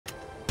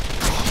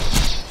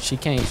She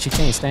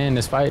can't stay in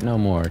this fight no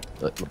more.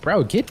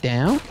 Bro, get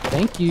down.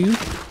 Thank you.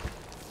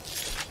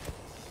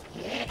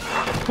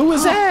 Who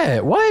was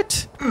that?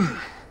 What?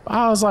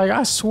 I was like,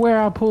 I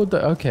swear I pulled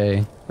the...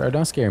 Okay. Bro,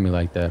 don't scare me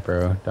like that,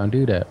 bro. Don't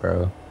do that,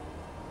 bro.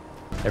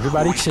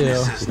 Everybody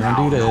chill. We're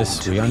gonna do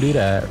this. We're gonna do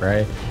that,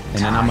 right? And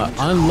then I'm gonna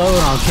unload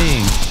on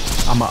King.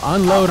 I'm gonna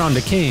unload on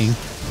the King,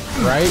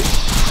 right?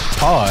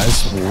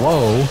 Pause.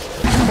 Whoa.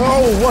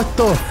 Oh, what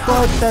the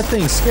fuck? That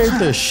thing scared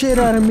the shit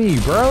out of me,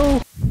 bro.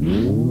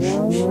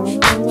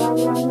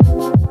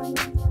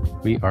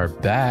 We are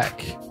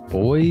back,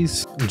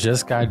 boys.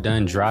 Just got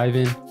done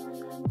driving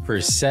for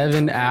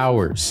 7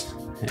 hours.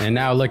 And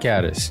now look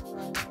at us.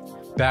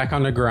 Back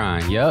on the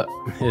grind. Yep.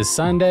 It's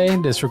Sunday.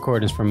 This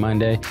recording is from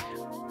Monday.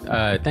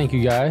 Thank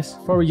you guys.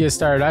 Before we get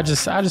started, I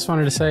just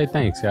wanted to say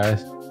thanks,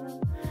 guys.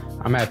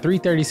 I'm at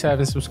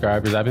 337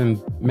 subscribers. I've been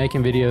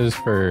making videos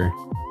for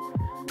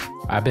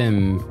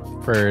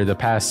the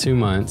past 2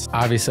 months.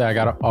 Obviously, I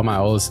got all my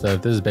old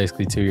stuff. This is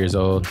basically 2 years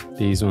old,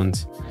 these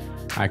ones.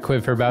 I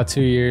quit for about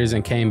 2 years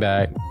and came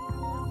back.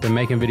 Been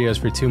making videos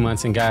for 2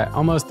 months and got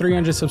almost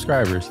 300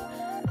 subscribers.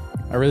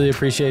 I really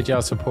appreciate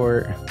y'all's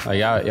support. Like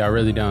y'all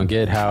really don't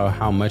get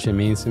how much it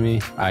means to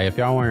me. If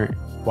y'all weren't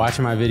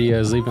watching my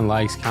videos, leaving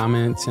likes,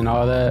 comments, and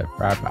all that,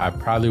 I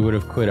probably would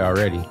have quit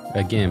already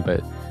again.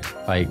 But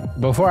like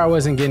before, I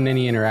wasn't getting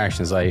any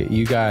interactions. Like,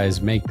 you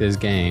guys make this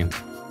game,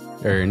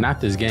 or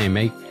not this game,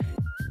 make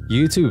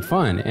YouTube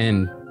fun,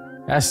 and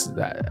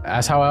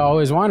that's how I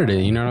always wanted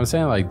it. You know what I'm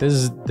saying? Like,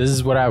 this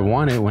is what I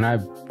wanted when I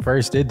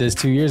first did this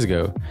 2 years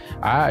ago.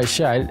 I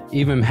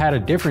even had a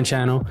different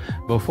channel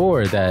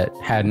before that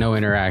had no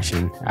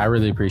interaction. I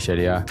really appreciate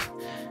it, y'all.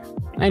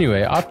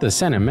 Anyway, off the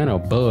sentimental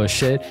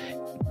bullshit,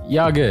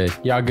 y'all good,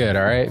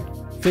 all right?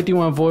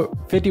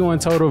 51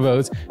 total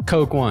votes.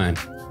 Coke won.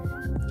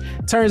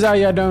 Turns out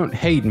y'all don't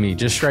hate me,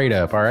 just straight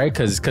up, all right?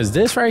 Cause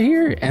this right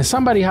here, and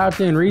somebody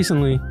hopped in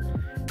recently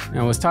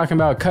and was talking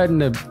about cutting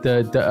the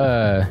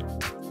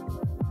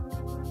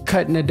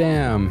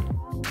damn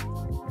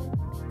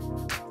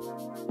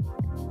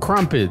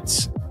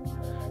crumpets.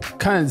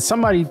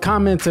 Somebody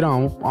commented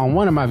on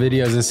one of my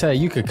videos and said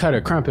you could cut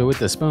a crumpet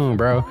with a spoon,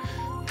 bro.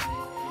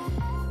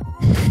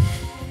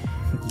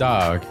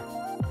 Dog,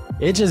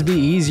 it just be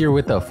easier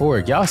with a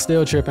fork. Y'all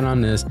still tripping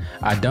on this.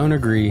 I don't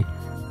agree.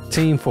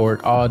 Team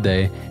fork all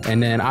day.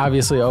 And then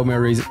obviously oatmeal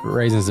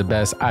raisins the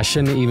best. I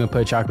shouldn't even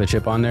put chocolate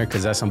chip on there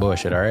because that's some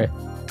bullshit.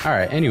 All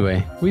right,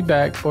 anyway, we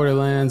back.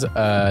 Borderlands.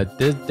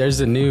 There's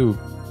a new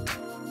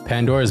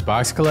Pandora's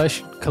Box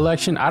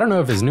collection. I don't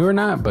know if it's new or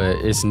not, but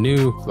it's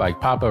new,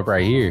 like, pop-up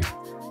right here.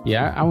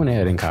 Yeah, I went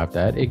ahead and copped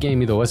that. It gave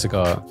me the, what's it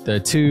called, the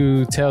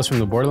 2 Tales from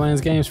the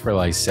Borderlands games for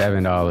like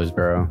 $7,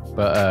 bro.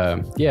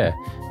 But yeah,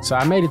 so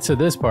I made it to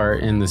this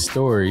part in the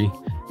story.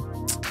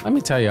 Let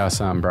me tell y'all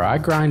something, bro. I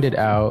grinded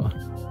out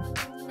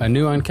a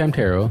new unkempt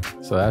herald,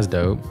 so that's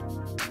dope.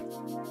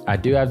 I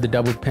do have the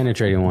double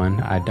penetrating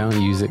one. I don't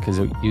use it because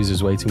it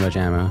uses way too much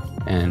ammo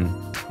and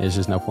there's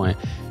just no point.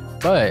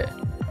 But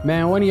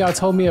man, one of y'all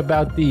told me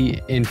about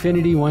the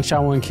infinity one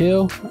shot one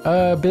kill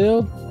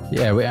build.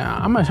 Yeah,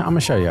 I'm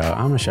gonna show y'all.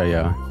 I'm gonna show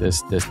y'all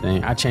this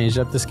thing. I changed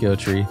up the skill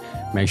tree,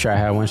 make sure I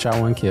had one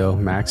shot one kill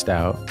maxed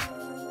out.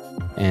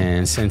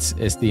 And since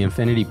it's the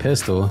infinity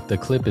pistol, the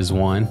clip is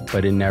 1,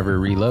 but it never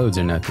reloads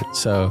or nothing.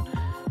 So,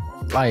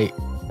 like,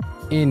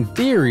 in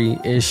theory,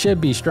 it should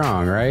be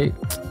strong, right?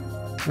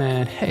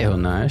 Man, hell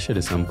nah, that shit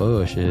is some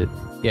bullshit.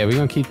 Yeah, we're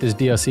gonna keep this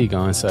DLC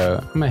going, so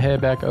I'm gonna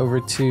head back over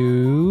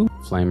to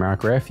Flame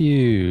Rock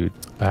Refuge.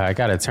 I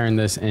gotta turn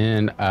this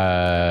in. Give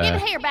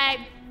it here, babe.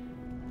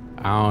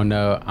 I don't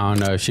know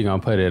if she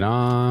gonna put it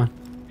on.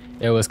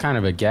 It was kind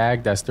of a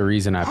gag. That's the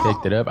reason I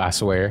picked it up. I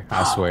swear.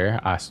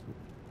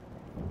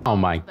 Oh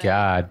my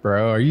God,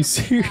 bro, are you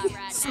serious?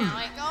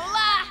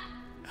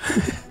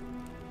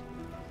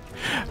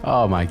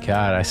 Oh my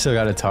God, I still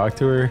gotta talk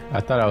to her. I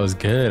thought I was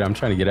good. I'm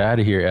trying to get out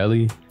of here,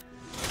 Ellie.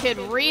 Could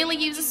really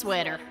use a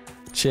sweater.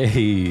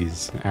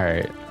 Jeez. All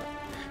right,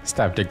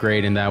 stop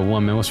degrading that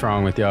woman. What's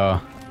wrong with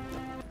y'all? All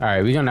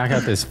right, we're gonna knock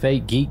out this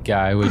fake geek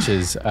guy, which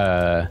is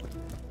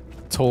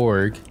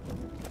Torg.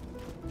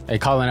 Hey,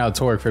 calling out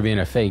Torg for being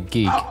a fake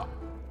geek.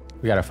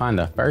 We gotta find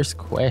the first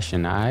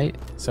question. All right,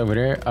 it's over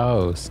there.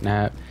 Oh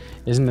snap,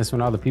 isn't this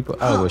when all the people?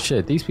 Oh well,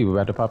 shit, these people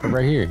about to pop up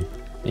right here,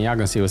 and y'all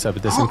gonna see what's up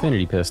with this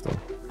infinity pistol.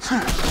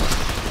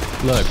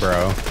 Look,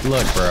 bro,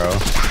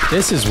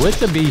 this is with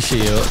the B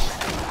shield,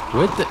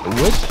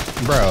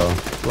 bro,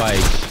 like,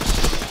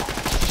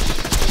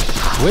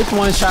 with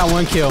one shot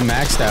one kill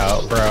maxed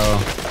out, bro.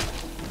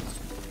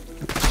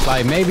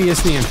 Like, maybe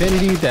it's the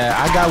infinity that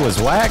I got was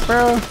whack,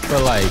 bro,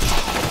 but like,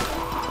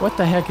 what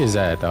the heck is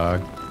that,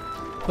 dog?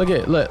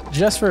 Look,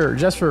 just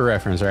for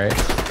reference, right?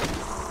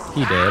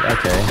 He did.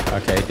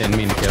 Okay, didn't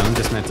mean to kill him,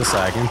 just meant to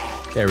slag him.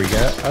 There we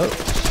go.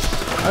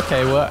 Oh,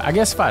 okay, well, I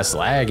guess if I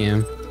slag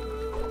him,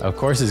 of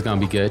course it's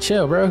gonna be good.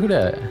 Chill, bro. Who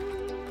that?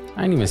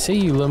 I didn't even see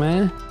you, little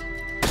man.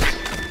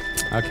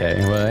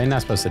 Okay, well, they're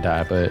not supposed to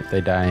die, but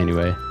they die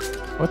anyway.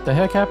 What the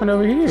heck happened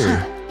over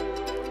here?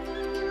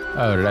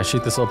 Oh, did I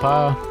shoot this little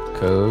pile?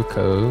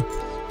 Cool.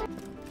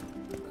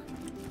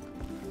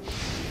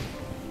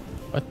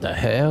 What the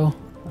hell?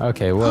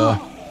 Okay, well,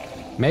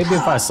 maybe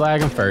if I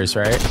slag him first,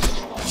 right?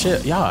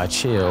 Chill, y'all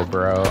chill,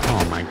 bro.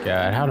 Oh my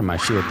God, how did my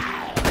shield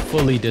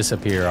fully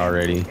disappear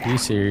already? You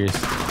serious?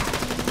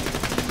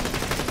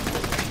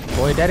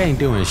 Boy, that ain't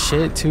doing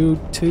shit to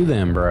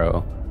them,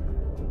 bro.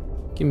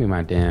 Give me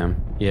my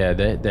damn. Yeah,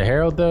 the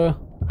Herald though,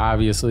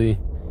 obviously,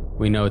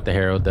 we know what the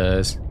Herald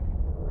does.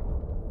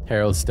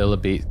 Herald's still a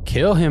beast.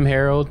 Kill him,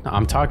 Herald.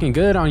 I'm talking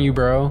good on you,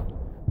 bro.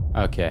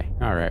 Okay,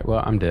 all right,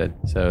 well, I'm dead.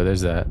 So there's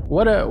that.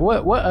 What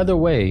other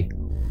way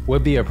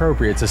would be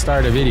appropriate to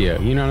start a video?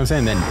 You know what I'm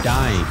saying?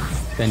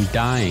 Then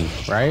dying,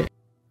 right?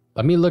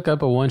 Let me look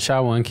up a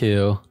one-shot,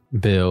 one-kill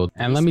build,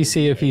 and let me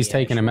see if he's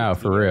taking him out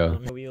for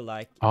real.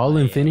 All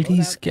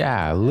infinities?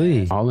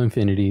 Golly. All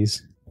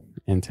infinities.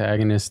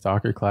 Antagonist,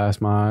 stalker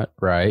class mod.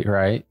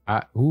 Right.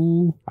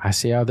 I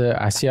see how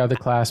the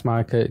class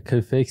mod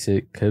could fix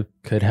it.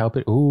 Could help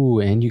it. Ooh,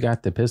 and you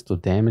got the pistol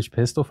damage,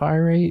 pistol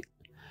fire rate.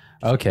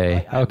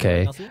 Okay.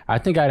 I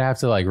think I'd have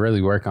to like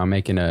really work on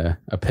making a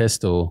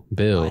pistol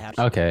build.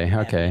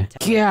 Okay.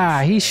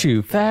 Yeah, he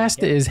shoot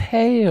fast as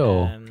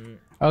hell.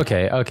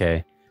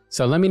 Okay.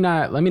 So let me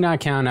not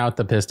count out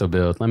the pistol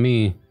build. Let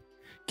me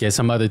get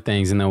some other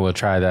things and then we'll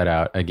try that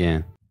out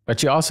again.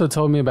 But you also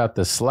told me about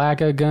the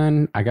Slagga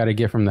gun I gotta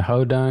get from the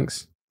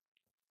Hodunks,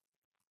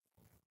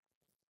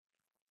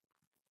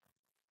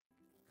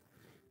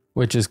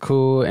 which is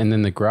cool. And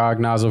then the grog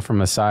nozzle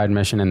from a side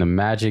mission and the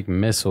magic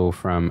missile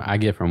I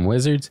get from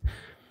wizards.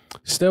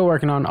 Still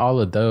working on all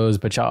of those,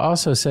 but y'all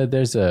also said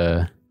there's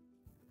a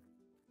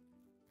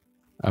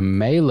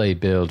melee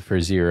build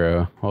for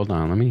Zero. Hold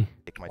on,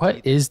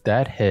 what is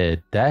that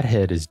head? That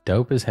head is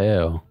dope as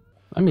hell.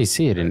 Let me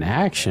see it in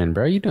action,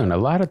 bro. You doing a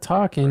lot of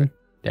talking.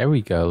 There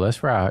we go.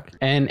 Let's rock.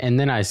 And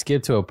then I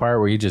skip to a part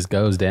where he just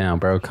goes down,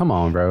 bro. Come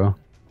on, bro.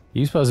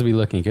 You supposed to be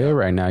looking good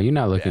right now. You're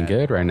not looking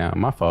good right now.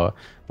 My fault.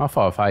 My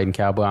fault, Fighting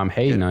Cowboy. I'm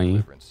hating on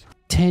you.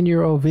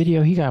 10-year-old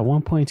video. He got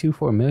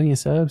 1.24 million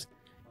subs.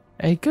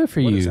 Hey, good for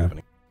you.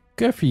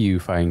 Good for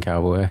you, Fighting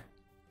Cowboy.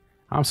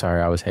 I'm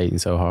sorry I was hating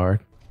so hard.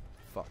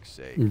 Fuck's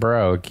sake.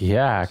 Bro,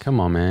 yeah, come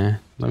on, man.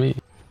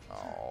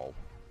 Oh.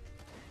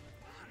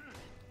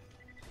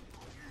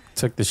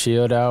 Took the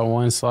shield out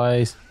one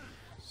slice.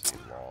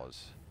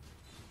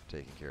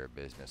 Taking care of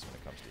business when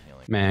it comes to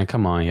healing. Man,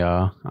 come on,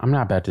 y'all. I'm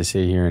not about to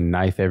sit here and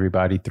knife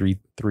everybody three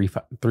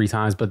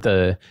times, but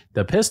the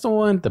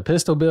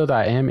pistol build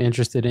I am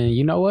interested in.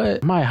 You know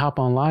what? I might hop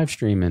on live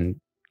stream and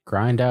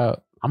grind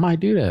out. I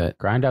might do that.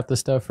 Grind out the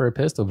stuff for a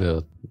pistol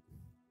build.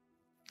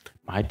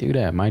 Might do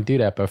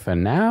that. But for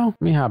now,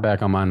 let me hop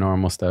back on my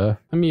normal stuff.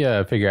 Let me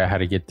figure out how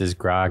to get this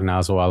grog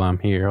nozzle while I'm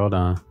here. Hold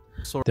on.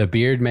 The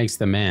beard makes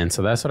the man.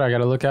 So that's what I got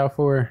to look out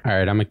for. All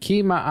right, I'm going to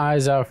keep my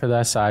eyes out for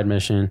that side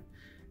mission.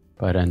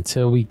 But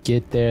until we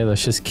get there,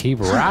 let's just keep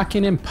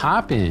rocking and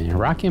popping.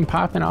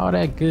 All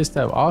that good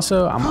stuff.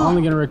 Also, I'm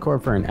only going to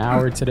record for an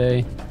hour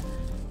today.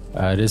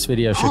 This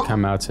video should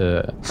come out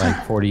to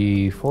like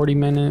 40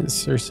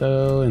 minutes or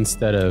so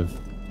instead of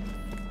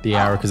the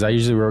hour, because I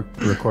usually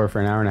record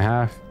for an hour and a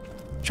half.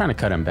 I'm trying to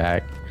cut them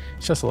back.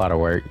 It's just a lot of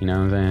work, you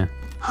know what I'm saying?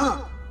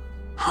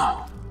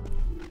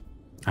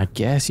 I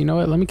guess, you know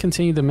what? Let me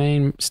continue the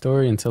main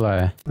story until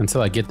I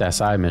get that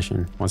side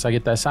mission. Once I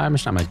get that side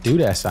mission, I'm gonna do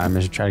that side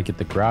mission, try to get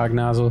the grog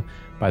nozzle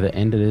by the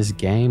end of this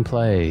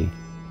gameplay.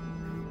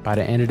 By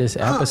the end of this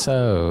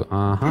episode.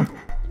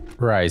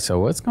 Right, so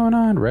what's going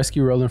on?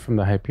 Rescue Roland from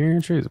the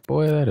Hyperion troops?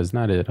 Boy, that is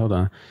not it. Hold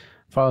on.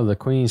 Follow the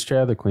Queen's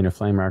trail, the Queen of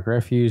Flamerock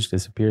Refuge,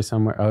 disappear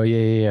somewhere. Oh,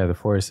 yeah. The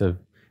forest of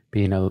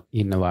being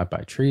eaten alive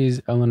by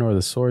trees. Eleanor, the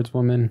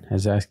swordswoman,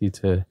 has asked you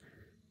to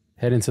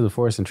head into the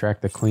forest and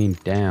track the Queen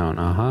down.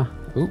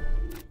 Oop.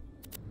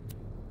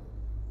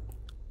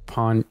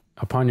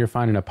 Upon your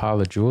finding a pile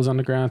of jewels on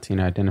the ground,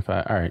 Tina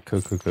identify. All right,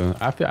 cool.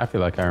 I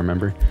feel like I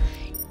remember.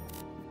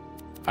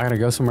 I gotta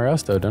go somewhere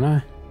else though, don't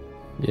I?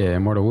 Yeah,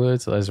 Immortal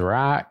Woods. Let's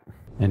rock.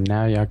 And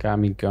now y'all got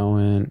me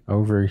going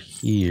over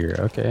here.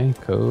 Okay,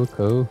 cool.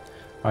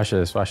 Watch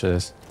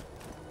this.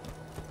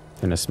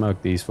 Gonna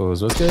smoke these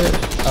fools. What's good?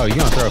 Oh, you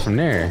gonna throw it from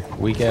there?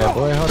 Weak ass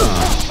boy. Hold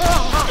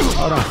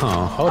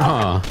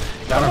on.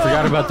 Y'all done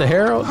forgot about the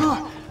Herald?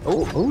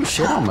 Oh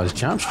shit! I almost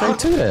jumped straight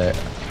to that.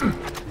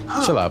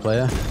 Chill out,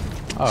 player.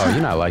 Oh,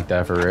 you're not like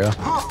that for real.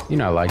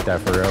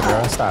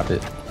 Bro. Stop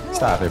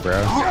it, bro.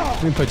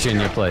 Let me put you in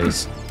your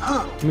place.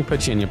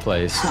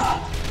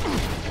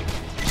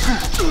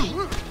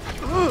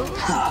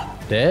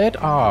 Dead?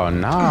 Oh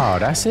no,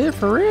 that's it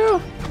for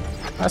real?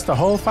 That's the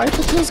whole fight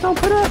that you's gonna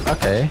put up?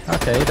 Okay,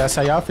 that's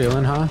how y'all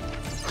feeling, huh?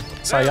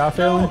 That's how y'all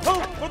feeling?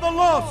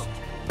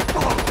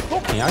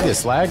 Can y'all get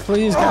slag,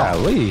 please?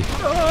 Golly.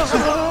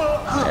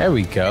 There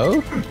we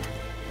go.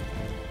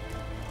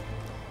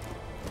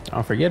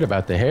 Don't forget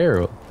about the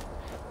Herald.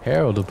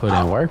 Herald will put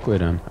in work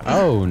with him.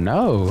 Oh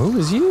no, who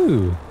is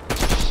you?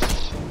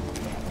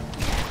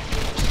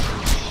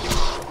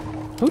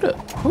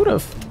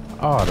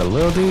 Oh, the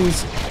little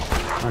dudes?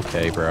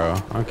 Okay, bro.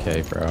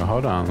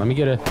 Hold on. Let me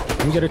get a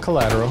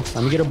collateral.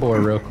 Let me get a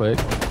board real quick.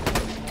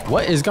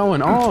 What is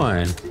going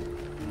on?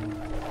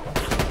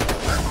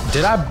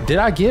 Did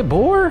I get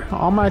boar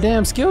on my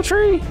damn skill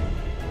tree?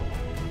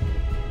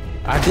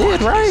 I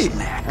did, right?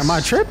 Am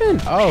I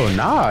tripping? Oh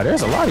nah,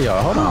 there's a lot of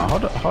y'all. Hold on,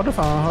 hold the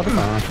phone.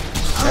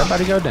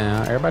 Everybody go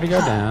down. Everybody go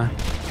down.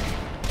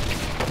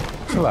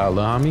 Chill out,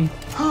 little homie.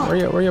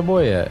 Where your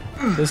boy at?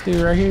 This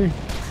dude right here?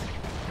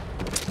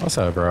 What's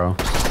up, bro?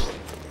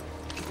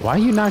 Why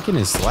you not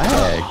getting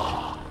slag?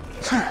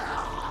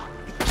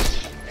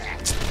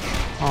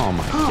 Oh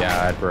my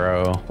god,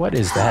 bro. What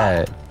is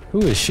that?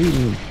 Who is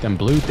shooting them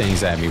blue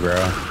things at me, bro?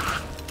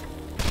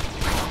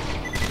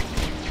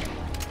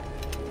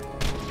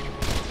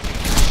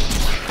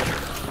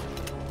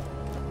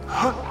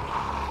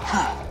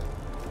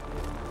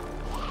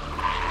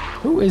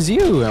 Who is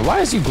you? And why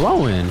is you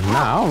glowing?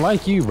 Nah, I don't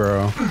like you,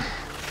 bro.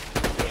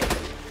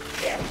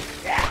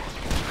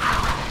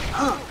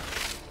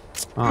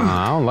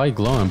 I don't like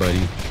glowing,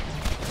 buddy.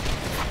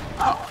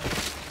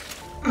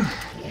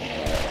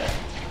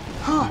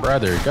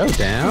 Brother, go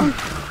down.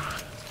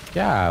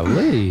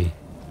 Golly.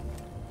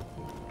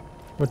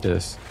 What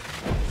this?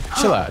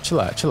 Chill out.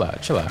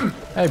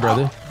 Hey,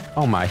 brother.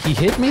 Oh my, he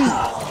hit me?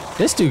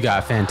 This dude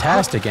got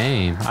fantastic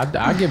aim.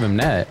 I'll give him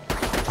that.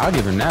 I'll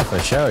give him that for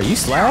sure. You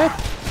slap?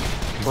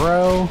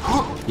 Bro,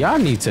 y'all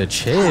need to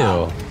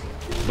chill.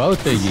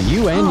 Both of you.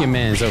 You and your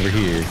man's over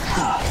here.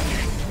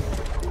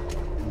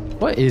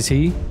 What is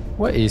he?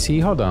 What is he?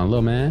 Hold on,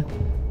 little man.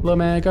 Little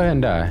man, go ahead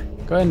and die.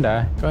 Go ahead and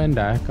die. Go ahead and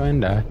die. Go ahead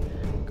and die.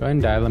 Go ahead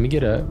and die. Let me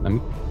get up.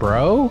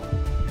 Bro,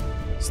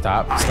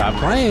 stop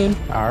playing.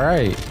 All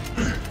right.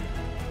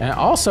 And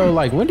also,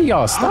 like, when do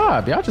y'all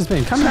stop? Y'all just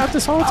been coming out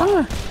this whole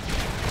time.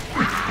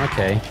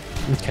 Okay.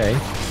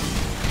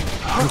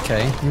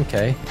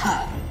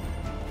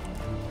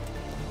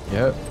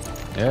 Yep.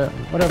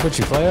 What up with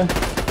you, player?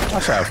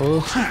 Watch out,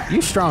 fool.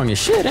 You strong as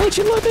shit, ain't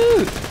you, little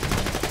dude?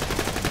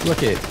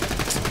 Look it.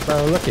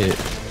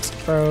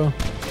 Bro.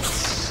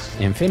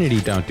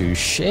 Infinity don't do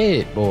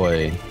shit,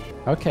 boy.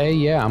 Okay,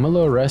 yeah, I'm a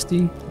little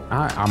rusty.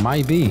 I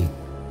might be.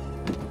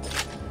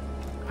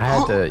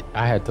 I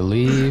had to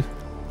leave.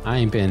 I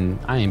ain't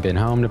been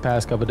home the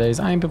past couple days.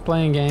 I ain't been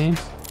playing games.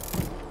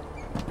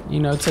 You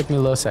know, it took me a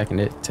little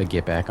second to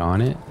get back on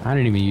it. I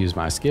didn't even use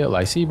my skill.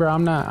 Like, see, bro,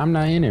 I'm not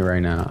in it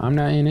right now. I'm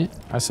not in it.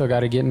 I still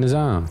got to get in the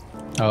zone.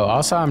 Oh,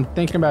 also, I'm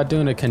thinking about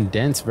doing a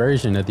condensed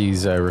version of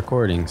these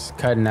recordings,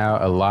 cutting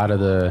out a lot of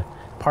the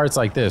parts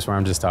like this where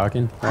I'm just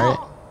talking, right?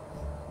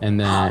 And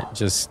then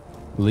just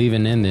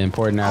leaving in the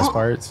important ass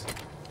parts.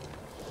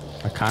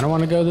 I kind of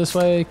want to go this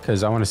way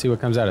because I want to see what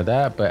comes out of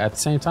that. But at the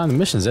same time, the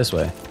mission's this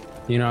way.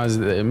 You know,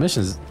 the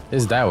mission's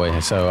is that way.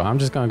 So I'm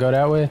just going to go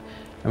that way.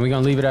 And we're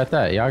gonna leave it at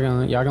that. Y'all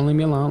gonna leave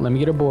me alone. Let me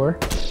get a boar.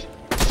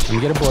 Let me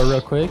get a boar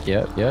real quick.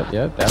 Yep.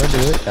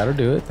 That'll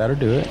do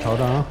it. Hold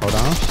on.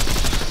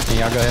 And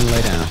y'all go ahead and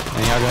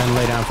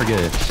lay down. For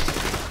good.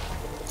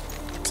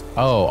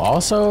 Oh,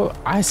 also,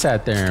 I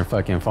sat there and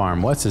fucking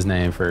farmed. What's his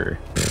name for?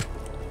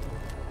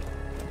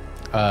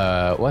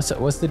 What's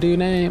the dude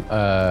name?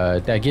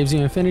 That gives you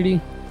infinity?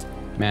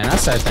 Man, I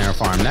sat there and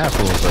farmed that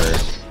fool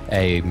for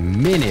a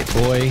minute,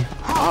 boy.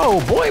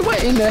 Oh boy,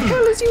 what in the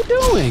hell is you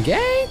doing,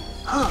 gang?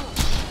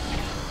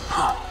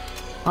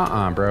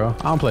 Bro.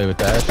 I don't play with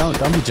that.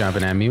 Don't be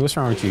jumping at me. What's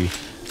wrong with you?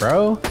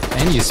 Bro,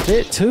 and you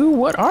spit too?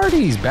 What are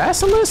these?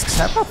 Basilisks?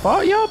 Have I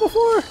fought y'all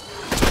before?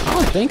 I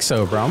don't think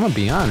so, bro. I'm gonna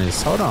be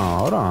honest. Hold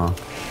on,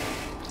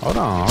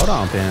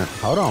 pimp.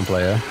 Hold on,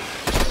 player.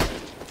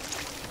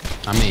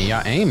 I mean,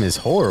 y'all aim is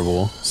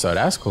horrible, so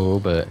that's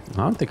cool, but I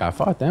don't think I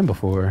fought them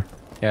before.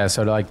 Yeah,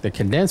 so like the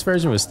condensed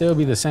version would still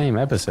be the same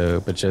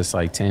episode, but just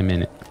like 10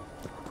 minutes.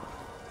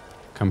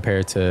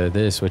 Compared to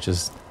this, which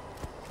is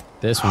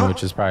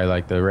probably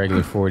like the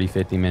regular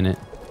 40-50 minute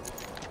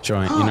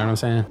joint. You know what I'm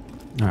saying?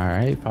 All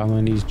right,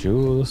 following these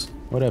jewels.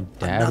 What up,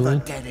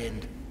 dabbling? Another dead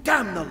end.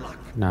 Damn the luck.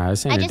 Nah,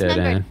 this ain't a dead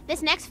end.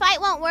 This next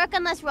fight won't work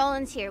unless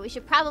Roland's here. We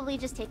should probably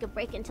just take a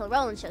break until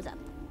Roland shows up.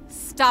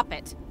 Stop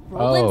it.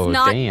 Roland's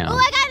not. Damn. Oh,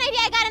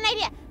 I got an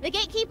idea. The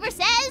gatekeeper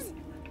says...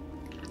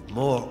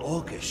 More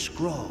orcish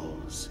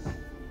scrolls.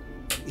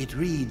 It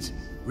reads,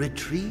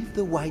 retrieve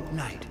the White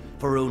Knight,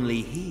 for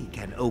only he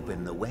can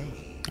open the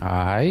way. All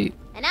right.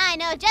 And I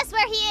know just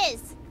where he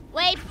is.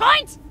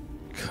 Waypoint!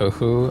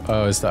 Cool.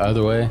 Oh, it's the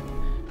other way.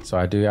 So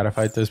I do gotta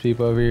fight those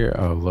people over here.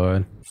 Oh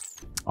Lord.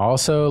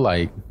 Also,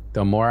 like,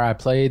 the more I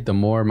played, the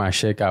more my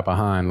shit got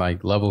behind.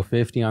 Like level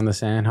 50 on the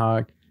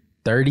Sandhawk,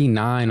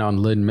 39 on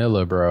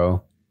Ludmilla,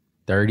 bro.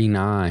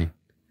 39.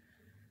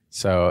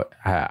 So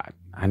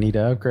I need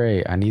to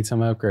upgrade. I need some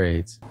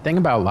upgrades. Thing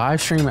about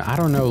live streaming, I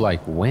don't know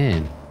like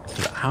when.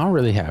 'Cause I don't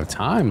really have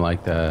time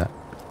like that.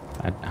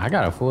 I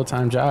got a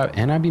full-time job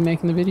and I be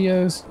making the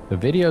videos. The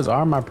videos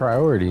are my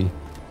priority.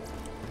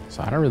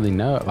 So I don't really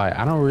know. Like,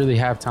 I don't really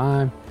have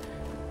time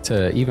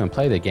to even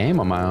play the game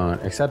on my own,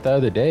 except the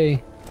other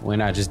day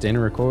when I just didn't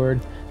record.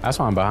 That's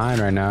why I'm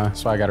behind right now.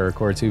 That's why I got to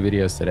record 2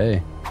 videos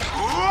today.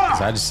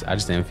 So I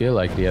just didn't feel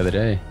like the other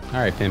day. All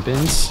right,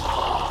 pimpins.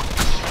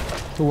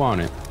 Who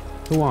want it?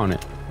 Who want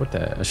it? What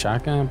that? A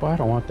shotgun? Boy, I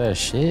don't want that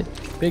shit.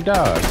 Big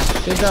dog.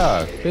 Big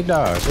dog. Big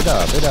dog. Big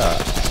dog. Big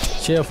dog.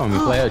 chill for me,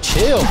 player.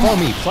 Chill for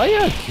me,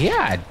 player.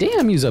 God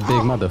damn, you's a big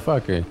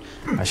motherfucker.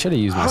 I should have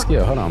used my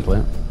skill. Hold on,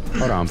 pimp.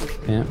 Hold on,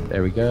 pimp.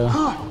 There we go.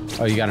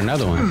 Oh, you got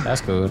another one.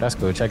 That's cool. That's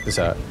cool. Check this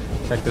out.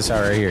 Check this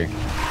out right here.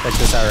 Check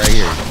this out right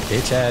here.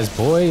 Bitch ass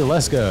boy,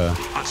 let's go.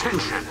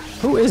 Attention.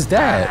 Who is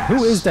that?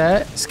 Who is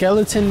that?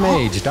 Skeleton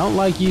mage. Don't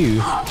like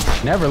you.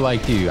 Never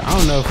liked you. I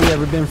don't know if we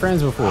ever been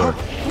friends before.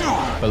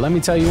 But let me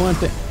tell you one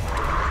thing.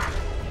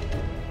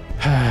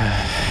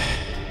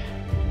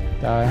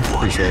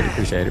 Appreciate it,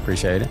 appreciate it,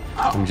 appreciate it.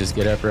 Let me just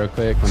get up real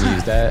quick. Let me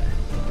use that.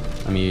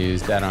 Let me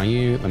use that on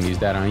you. Let me use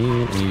that on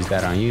you. Let me use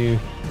that on you.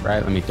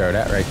 Right, let me throw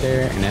that right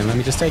there. And then let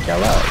me just take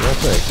y'all out real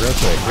quick, real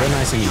quick. Real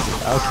nice and easy.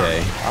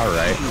 Okay, all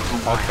right.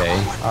 Okay,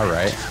 all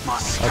right.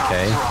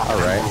 Okay, all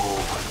right.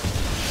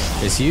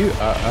 It's you?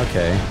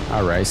 Okay,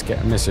 all right,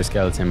 Mr.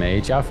 Skeleton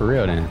Mage. Y'all for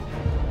real then.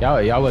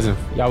 Y'all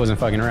wasn't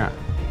fucking around.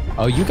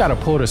 Oh, you gotta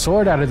pull the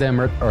sword out of them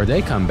or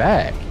they come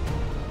back.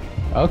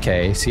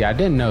 Okay, see, I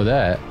didn't know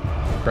that.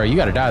 Bro, you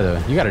gotta die though.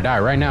 You gotta die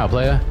right now,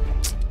 player.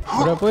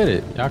 What up with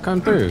it? Y'all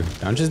come through.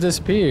 Don't just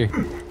disappear.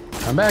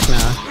 Come back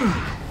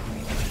now.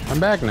 Come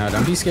back now.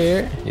 Don't be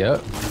scared.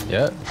 Yep. Yep.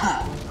 Yep.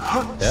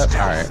 All right.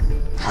 All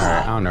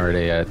right. I don't know where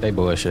they at. They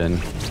bullshitting.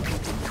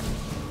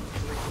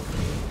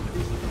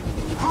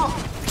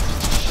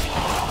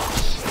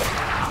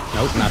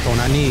 Nope. Not the one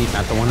I need.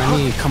 Not the one I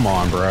need. Come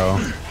on, bro.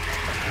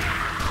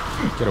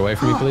 Get away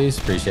from me, please.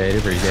 Appreciate it.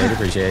 Appreciate it.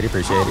 Appreciate it.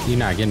 Appreciate it.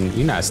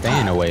 You're not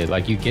staying away.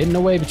 Like you getting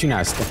away, but you're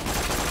not staying.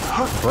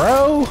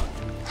 Bro.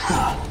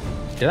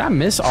 Did I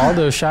miss all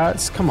those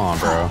shots? Come on,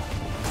 bro.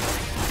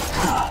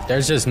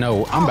 There's just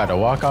no, I'm about to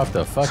walk off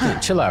the fucking,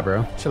 chill out,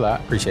 bro. Chill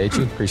out. Appreciate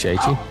you. Appreciate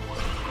you.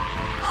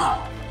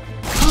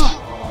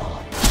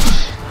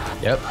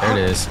 Yep, there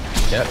it is.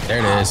 Yep, there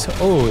it is.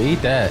 Oh,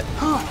 eat that.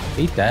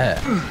 Eat that.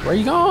 Where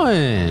you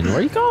going?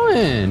 Where you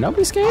going? Don't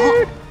be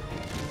scared.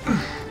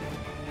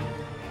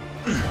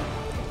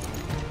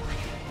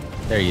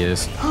 There he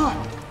is.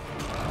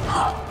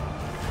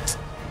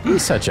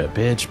 He's such a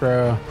bitch,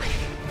 bro.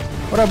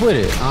 What up with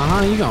it?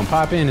 You gonna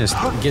pop in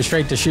and get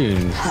straight to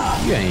shooting.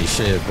 You ain't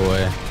shit,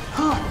 boy.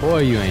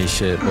 Boy, you ain't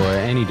shit, boy.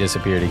 And he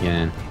disappeared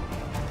again.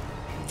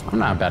 I'm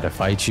not about to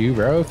fight you,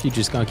 bro. If you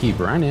just gonna keep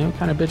running, what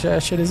kind of bitch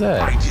ass shit is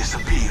that? I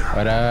disappear.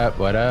 What up?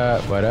 What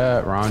up? What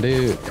up? Wrong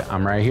dude.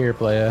 I'm right here,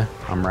 player.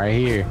 I'm right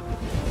here.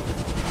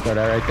 Throw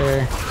that right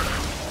there.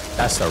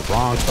 That's the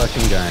wrong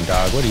fucking gun,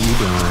 dog. What are you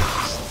doing?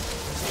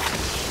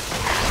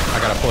 I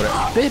gotta pull it.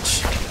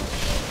 Bitch!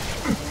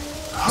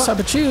 What's up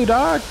with you,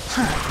 dog?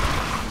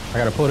 I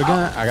gotta pull the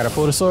gun. I gotta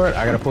pull the sword.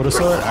 I gotta pull the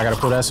sword. I gotta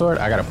pull that sword.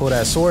 I gotta pull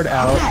that sword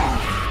out.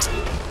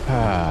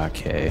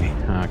 Okay.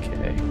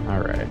 Okay. All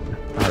right.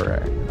 All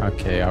right.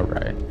 Okay. All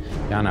right.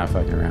 Y'all not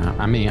fucking around.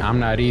 I mean, I'm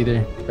not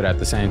either. But at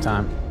the same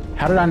time,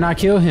 how did I not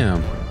kill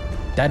him?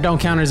 That don't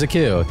count as a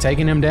kill.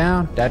 Taking him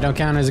down, that don't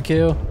count as a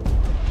kill.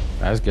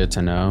 That's good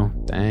to know.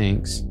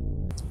 Thanks.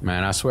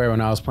 Man, I swear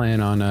when I was playing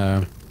on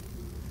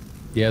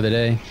the other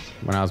day,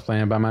 when I was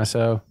playing by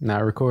myself,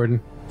 not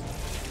recording,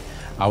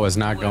 I was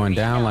not going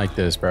down like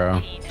this,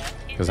 bro.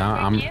 Cause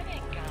I'm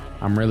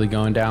really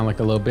going down like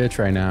a little bitch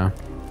right now.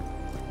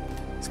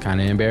 It's kind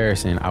of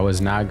embarrassing. I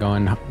was not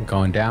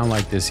going down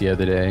like this the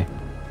other day.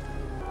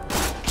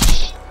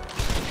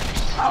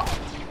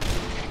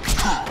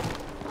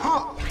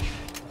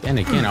 And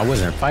again, I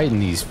wasn't fighting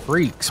these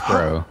freaks,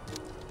 bro.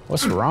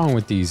 What's wrong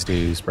with these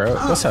dudes, bro?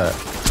 What's up?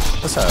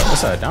 What's up?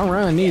 What's up? Don't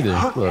run either.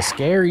 Little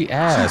scary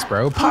ass,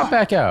 bro. Pop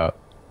back out.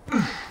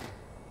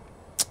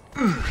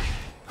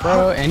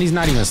 Bro, and he's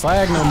not even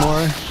slag no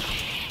more.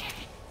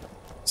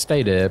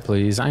 Stay dead,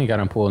 please. I ain't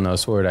gotta pull no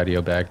sword out of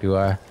your back, do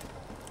I?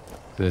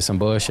 There's some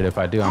bullshit if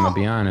I do, I'm gonna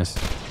be honest.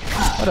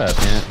 What up,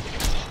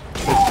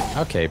 man?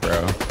 Okay,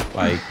 bro.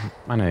 Like,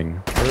 my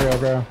nigga. For real,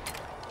 bro?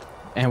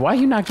 And why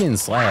you not getting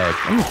slagged?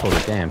 Let me pull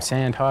the damn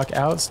Sandhawk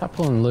out. Stop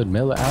pulling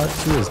Ludmilla out.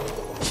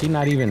 She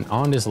not even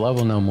on this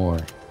level no more.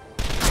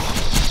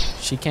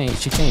 She can't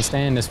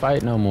stand this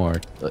fight no more.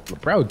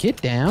 Bro,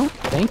 get down.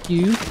 Thank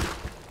you.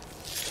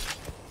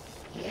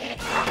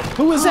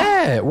 Who was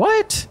that?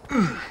 What?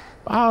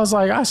 I was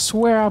like, I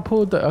swear I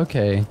pulled the...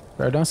 Okay.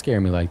 Bro, don't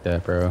scare me like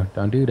that, bro.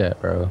 Don't do that,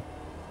 bro.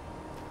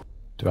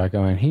 Do I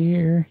go in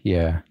here?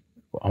 Yeah.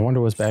 I wonder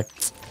what's back.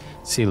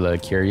 See,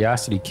 look.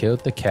 Curiosity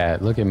killed the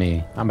cat. Look at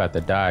me. I'm about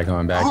to die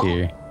going back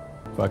here.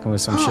 Fucking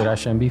with some shit I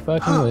shouldn't be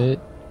fucking with.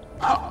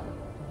 Oh,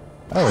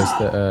 it's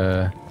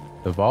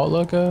the vault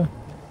logo?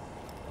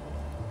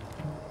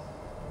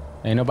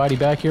 Ain't nobody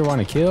back here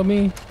want to kill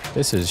me?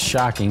 This is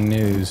shocking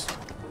news.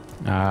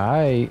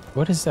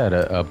 What is that?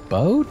 A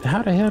boat?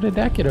 How the hell did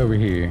that get over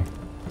here?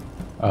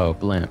 Oh,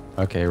 blimp.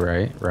 Okay,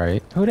 right.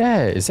 Who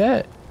that? Is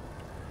that?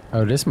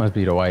 Oh, this must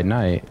be the White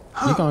Knight.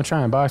 You gonna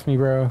try and box me,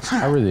 bro?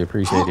 I really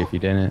appreciate it if you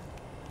didn't.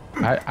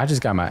 I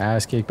just got my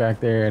ass kicked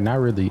back there, and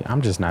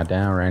I'm just not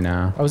down right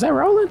now. Oh, is that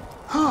Roland?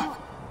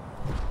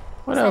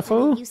 What up,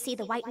 fool? You see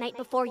the White Knight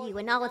before you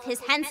in all of his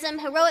handsome,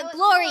 heroic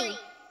glory.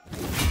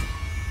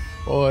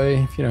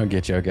 Boy, if you don't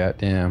get your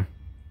goddamn...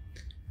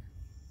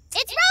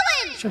 It's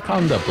Roland! Should call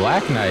him the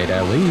Black Knight,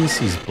 at least.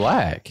 He's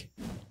black.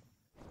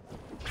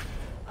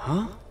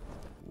 Huh?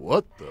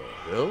 What the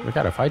hell? We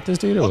gotta fight this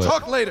dude or We'll what?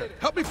 talk later.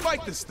 Help me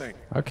fight this thing.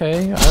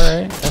 Okay,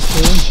 alright, that's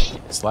cool.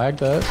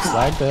 Slagged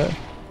up,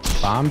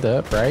 bombed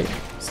up, right?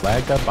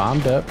 Slagged up,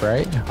 bombed up,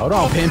 right? Hold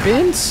on,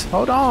 pimpins.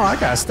 Hold on, I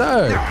got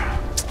stuck.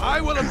 I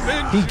will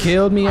avenge. He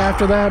killed me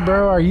after that,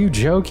 bro. Are you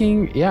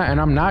joking? Yeah,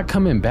 and I'm not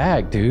coming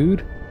back,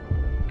 dude.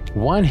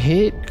 One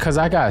hit because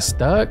I got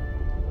stuck?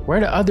 Where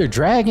the other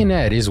dragon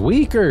at? Is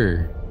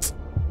weaker.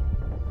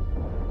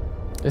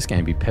 This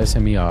game be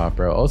pissing me off,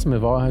 bro. Ultimate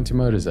Vault Hunter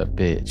mode is a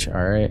bitch,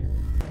 alright?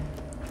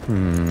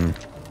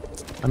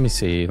 Let me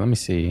see.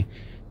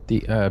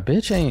 The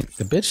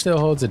bitch still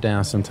holds it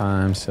down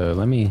sometimes, so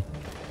let me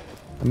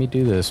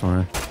do this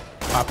one.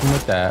 Pop him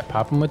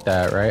with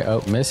that, right?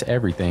 Oh, miss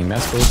everything.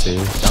 That's cool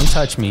too. Don't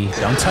touch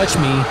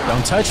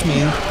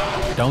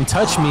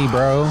me,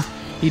 bro.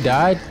 He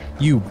died?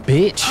 You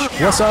bitch.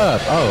 What's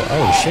up?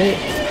 Oh shit.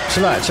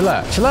 Chill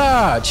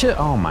out.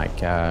 Oh my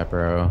god,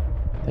 bro.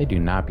 They do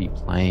not be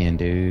playing,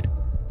 dude.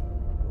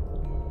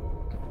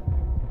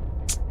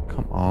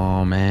 Come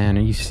on, man.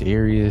 Are you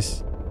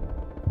serious?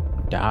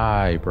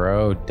 Die,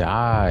 bro.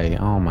 Die.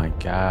 Oh my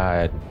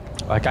god.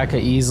 Like, I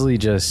could easily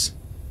just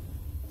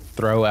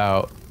throw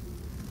out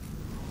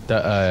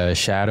the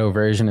shadow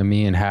version of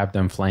me and have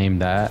them flame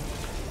that.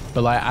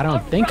 But, like, I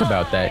don't think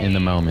about that in the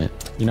moment.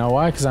 You know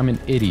why? Because I'm an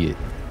idiot.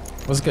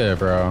 What's good,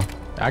 bro?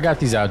 I got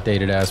these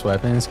outdated ass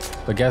weapons,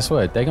 but guess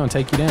what? They gonna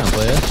take you down,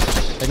 player.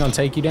 They gonna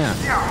take you down.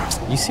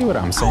 You see what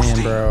I'm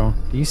saying, bro?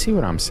 Do you see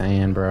what I'm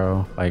saying,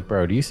 bro? Like,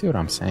 bro, do you see what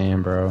I'm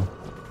saying, bro?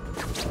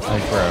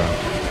 Like, bro.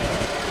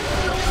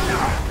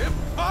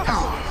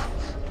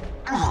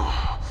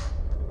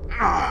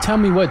 Tell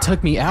me what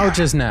took me out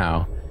just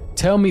now.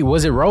 Tell me,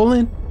 was it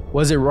rolling?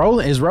 Was it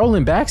rolling? Is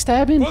rolling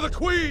backstabbing? For the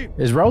queen.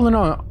 Is rolling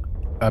on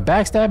a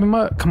backstabbing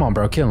mode? Come on,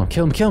 bro. Kill him.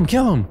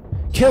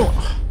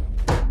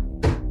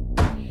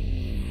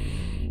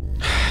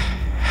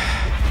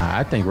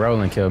 I think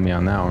Roland killed me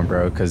on that one,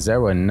 bro, because there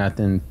was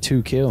nothing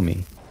to kill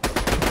me.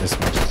 This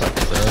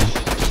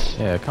motherfucker,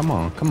 bro. Yeah, come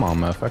on,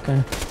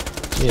 motherfucker.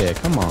 Yeah,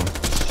 come on.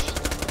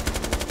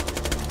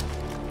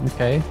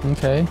 Okay.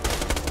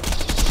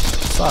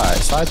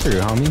 Slide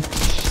through,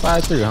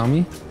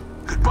 homie.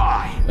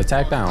 Goodbye.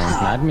 Attack that one,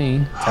 not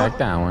me. Attack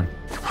that one.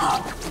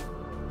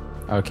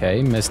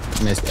 Okay, missed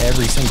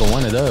every single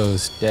one of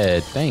those.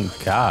 Dead, thank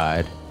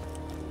God.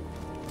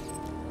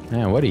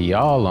 Man, what are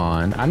y'all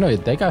on? I know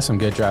they got some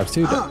good drops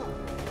too.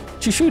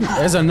 What you shooting?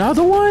 There's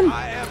another one?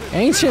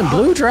 Ancient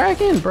Blue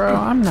Dragon? Bro,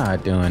 I'm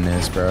not doing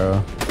this,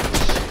 bro.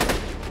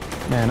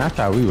 Man, I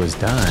thought we was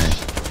done.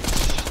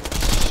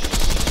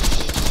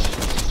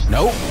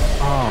 Nope.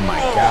 Oh my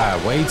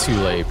God, way too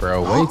late,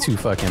 bro. Way too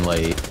fucking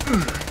late.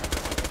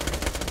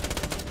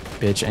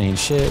 Bitch ain't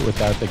shit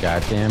without the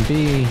goddamn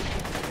B.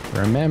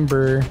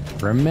 Remember.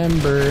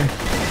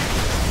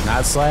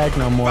 Not slag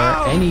no more.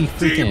 Any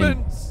freaking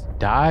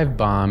dive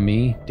bomb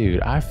me.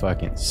 Dude, I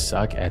fucking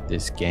suck at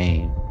this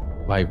game.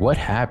 Like, what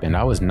happened?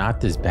 I was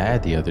not this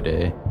bad the other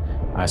day.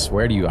 I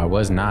swear to you, I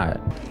was not.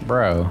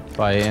 Bro,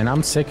 like, and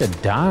I'm sick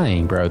of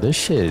dying, bro. This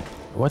shit,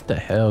 what the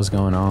hell's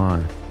going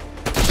on?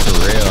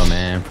 For real,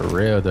 man. For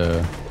real,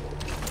 though.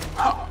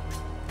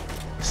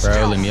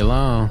 Bro, leave me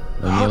alone.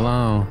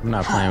 I'm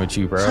not playing with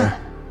you, bro.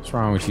 What's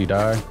wrong with you,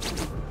 dog?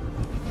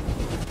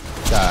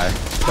 Die.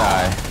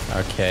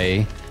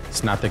 Okay.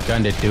 It's not the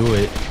gun to do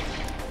it.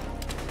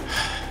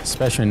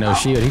 Especially no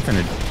shield. He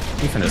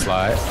finna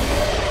slide.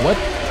 What?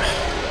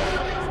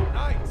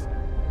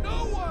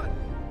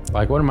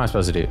 Like, what am I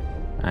supposed to do?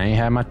 I ain't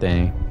had my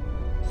thing.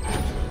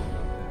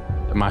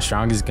 My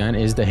strongest gun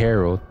is the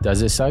Herald.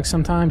 Does it suck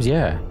sometimes?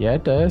 Yeah,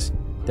 it does.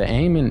 The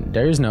aiming,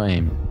 there is no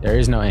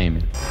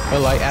aiming.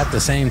 But like, at the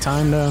same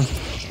time though,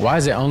 why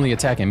is it only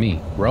attacking me?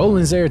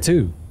 Roland's there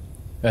too.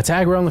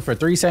 Attack Roland for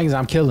 3 seconds,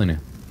 I'm killing him.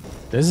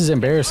 This is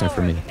embarrassing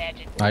for me.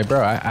 Like,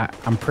 bro,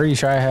 I'm pretty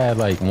sure I had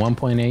like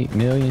 1.8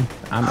 million.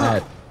 I'm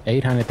at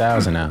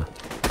 800,000 now.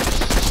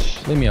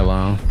 Leave me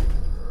alone.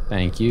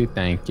 Thank you.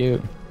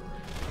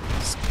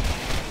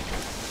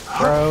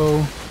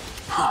 Bro.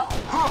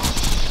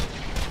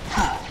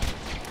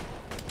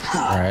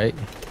 Alright,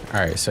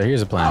 so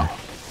here's a plan.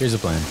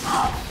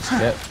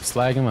 Yep,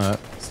 slag him up.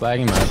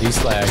 He's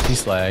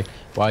slagged.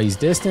 While he's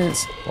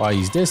distance,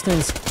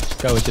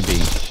 go with the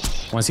B.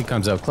 Once he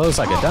comes up close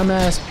like a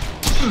dumbass,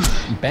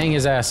 bang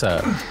his ass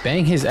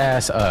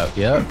up.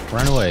 Yep,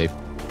 run away.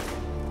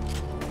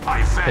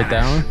 Hit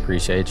that one.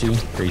 Appreciate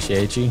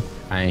you.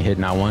 I ain't hit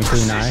not one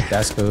kunai.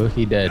 That's cool.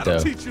 He dead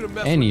though.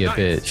 And he a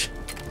bitch.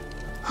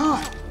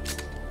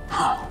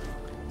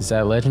 Is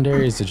that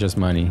legendary or is it just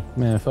money?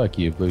 Man, fuck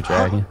you, Blue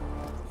Dragon.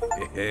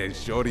 Hey,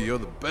 shorty, you're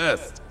the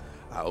best.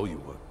 I owe you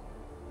one.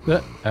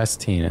 That's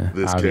Tina,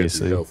 This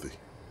obviously. can't be healthy.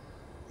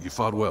 You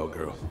fought well,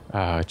 girl. Oh,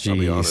 I'll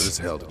be honored jeez. as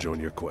hell to join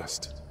your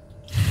quest.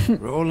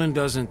 Roland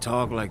doesn't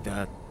talk like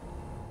that.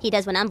 He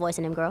does when I'm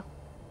voicing him, girl.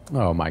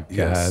 Oh my God.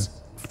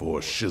 Yes,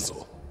 for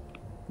shizzle.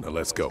 Now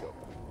let's go.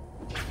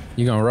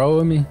 You gonna roll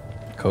with me?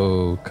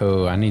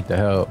 Cool. I need the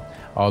help.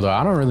 Although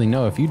I don't really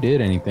know if you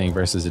did anything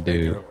versus a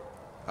dude. Girl,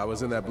 I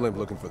was in that blimp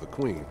looking for the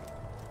queen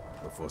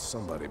before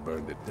somebody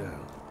burned it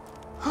down.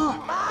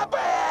 My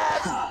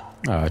bad.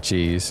 Oh,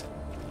 jeez.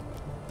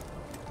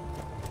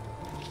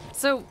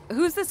 So,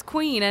 who's this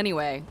queen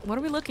anyway? What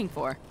are we looking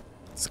for?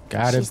 It's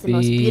gotta She's be the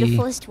most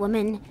beautifulest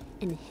woman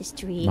in the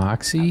history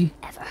Moxie.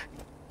 of ever.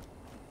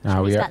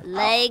 No, She's got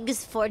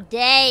legs for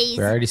days.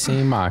 we already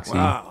seen Moxie.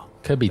 Wow.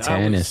 Could be That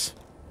Tannis.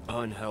 was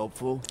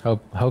unhelpful.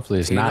 Hopefully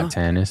it's Tina? not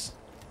Tannis.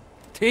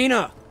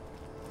 Tina!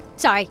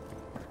 Sorry.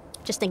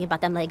 Just thinking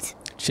about them legs.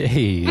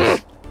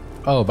 Jeez.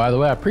 Oh, by the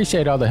way, I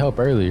appreciate all the help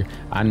earlier.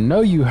 I know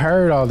you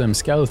heard all them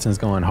skeletons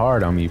going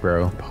hard on me,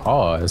 bro.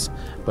 Pause.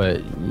 But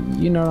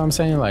you know what I'm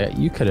saying? Like,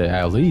 you could have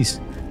at least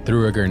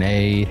threw a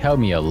grenade. Help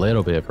me a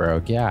little bit,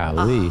 bro.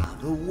 Golly. Ah,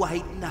 the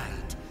White Knight.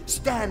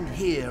 Stand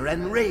here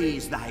and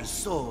raise thy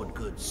sword,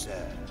 good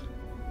sir.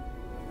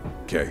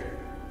 Okay.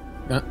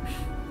 Uh,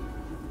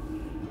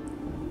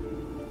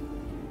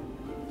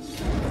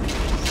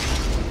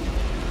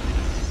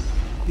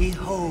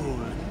 Behold,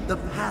 the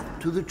path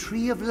to the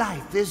tree of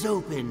life is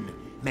open.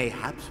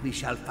 Mayhaps we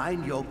shall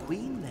find your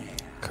queen there.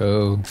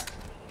 cool.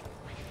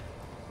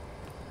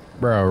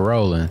 Bro,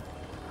 rolling.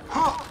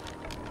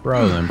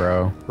 Rolling,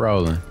 bro.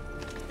 Rolling.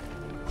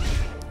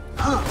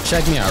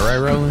 Check me out, right,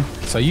 Rolling?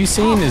 So you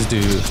seen this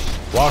dude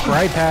walk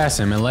right past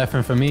him and left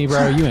him for me,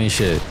 bro? You ain't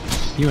shit.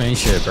 You ain't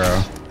shit,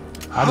 bro.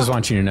 I just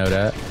want you to know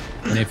that.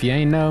 And if you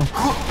ain't know,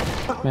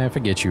 man,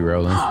 forget you,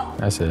 Rolling.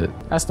 That's it.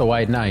 That's the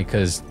White Knight,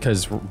 cause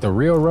the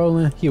real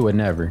Rolling, he would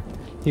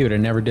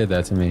have never did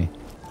that to me.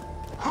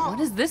 What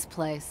is this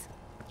place?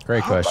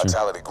 Great question.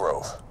 Vitality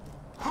Grove.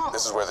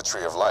 This is where the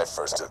Tree of Life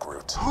first took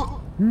root.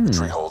 The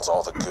tree holds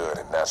all the good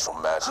and natural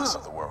magics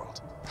of the world.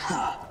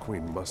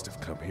 Queen must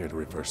have come here to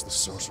reverse the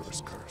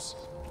sorcerer's curse.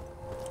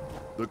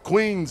 The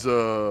Queen's,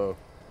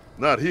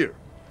 not here.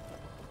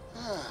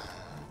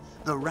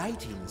 The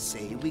writings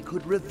say we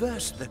could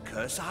reverse the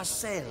curse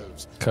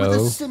ourselves with Cool.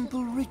 a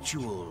simple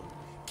ritual.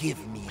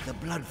 Give me the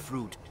blood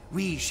fruit.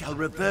 We shall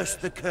reverse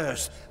the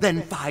curse,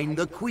 then find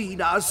the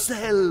queen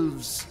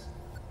ourselves.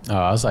 Oh,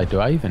 I was like, do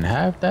I even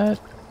have that?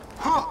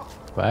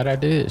 Glad I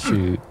did.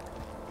 Shoot.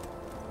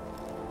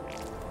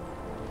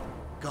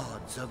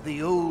 Gods of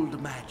the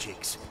old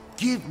magics,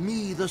 give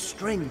me the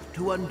strength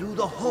to undo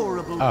the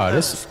horrible Oh,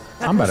 curse this-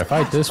 that I'm about was to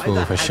fight cast this by fool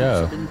the for hands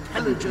sure. of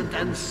intelligent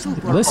and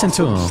super Listen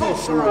to him.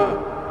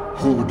 sorcerer.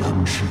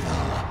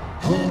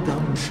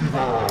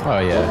 Oh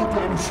yeah.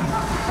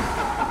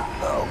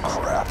 Oh,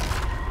 crap.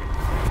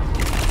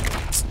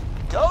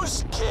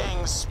 Ghost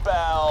King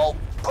spell.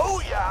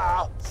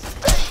 Booyah!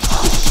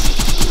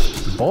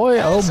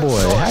 Boy, oh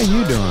boy, how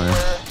you doing?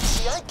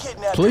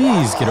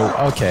 Please get away.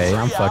 Okay,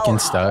 I'm fucking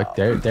stuck.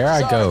 There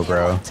I go,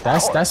 bro.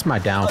 That's my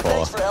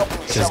downfall.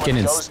 Just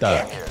getting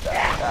stuck.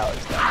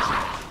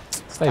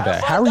 Stay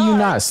back. How are you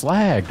not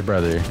slagged,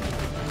 brother?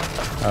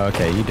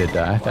 Okay, you did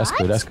die. That's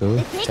cool. That's cool.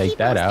 Take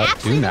that out.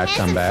 Do not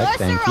come back.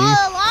 Thank you.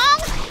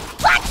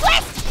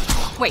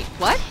 Wait,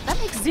 what? That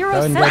makes Go zero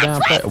ahead and go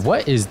sense. down.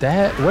 What is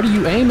that? What are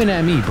you aiming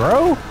at me,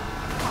 bro?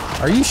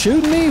 Are you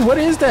shooting me? What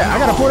is that? I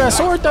gotta pull that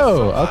sword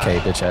though. Okay,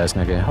 bitch ass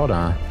nigga. Hold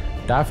on.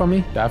 Die for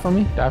me. Die for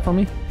me. Die for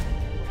me.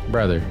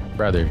 Brother,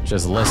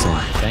 just listen.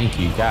 Thank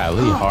you.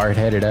 Golly,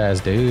 hard-headed ass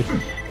dude.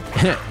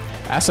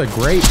 That's a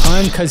great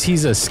pun because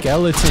he's a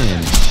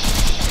skeleton.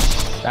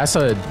 That's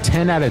a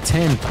 10 out of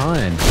 10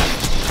 pun.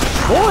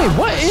 Boy,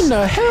 what in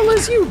the hell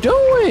is you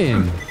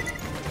doing?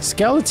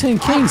 Skeleton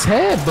King's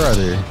head,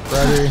 brother.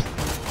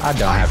 I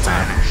don't have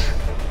time.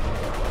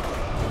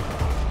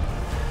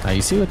 Now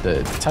you see what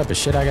the type of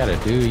shit I gotta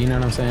do, you know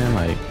what I'm saying?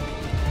 Like,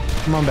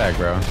 come on back,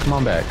 bro. Come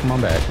on back.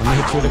 Let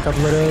me hit you with a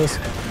couple of those.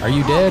 Are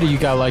you dead or you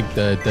got like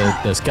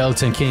the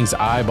Skeleton King's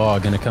eyeball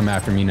gonna come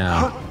after me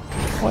now?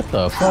 What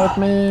the fuck,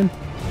 man?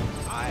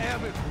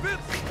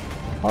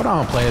 Hold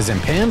on, players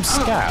and pimps.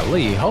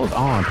 Golly, hold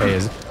on,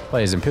 players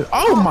and pimps.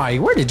 Oh my,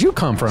 where did you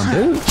come from,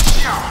 dude?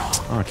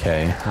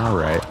 Okay, all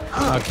right.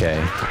 Okay.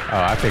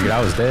 Oh, I figured I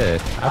was dead.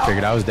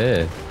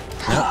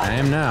 Nope, I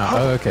am now.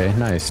 Oh, okay,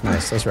 nice.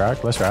 Let's rock.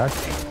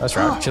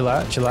 Chill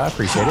out.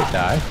 Appreciate it.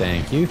 Die.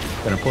 Thank you.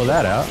 Gonna pull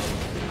that out.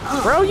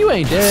 Bro, you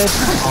ain't dead.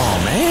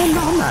 Oh man,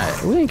 I'm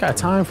not. We ain't got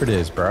time for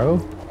this, bro.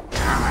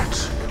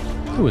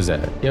 Who was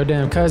that? Yo,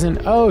 damn cousin.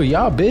 Oh,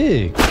 y'all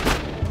big.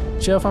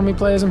 Chill for me,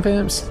 players and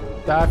pimps.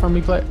 Die for me,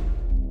 play.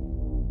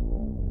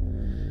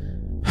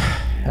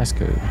 That's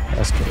good.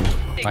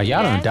 Like,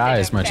 y'all don't die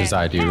as much as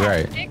I do,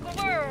 right?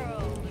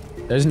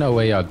 There's no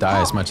way y'all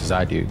die as much as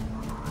I do.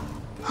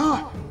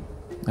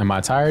 Am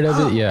I tired of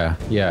it?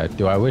 Yeah.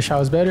 Do I wish I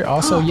was better?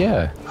 Also,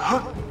 yeah.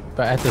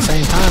 But at the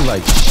same time,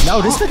 like,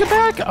 no, this nigga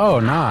back? Oh,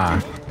 nah.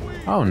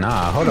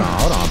 Hold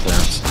on,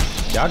 pimps.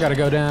 Y'all gotta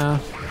go down.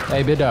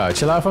 Hey, big dog,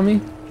 chill out for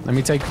me. Let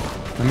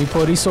me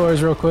pull these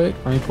swords real quick.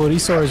 Cool.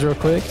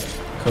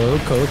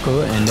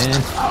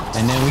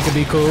 And then we could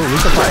be cool. We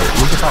could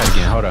fight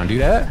again. Hold on, do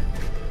that.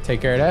 Take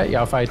care of that.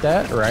 Y'all fight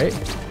that, right?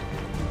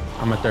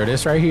 I'm gonna throw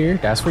this right here.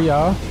 That's for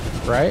y'all,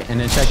 right? And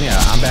then check me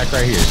out. I'm back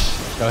right here.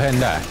 Go ahead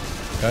and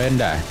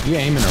die. You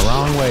aiming the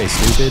wrong way,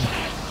 stupid.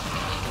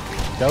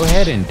 Go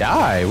ahead and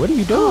die. What are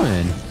you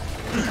doing?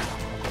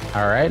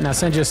 All right, now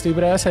send your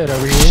stupid ass head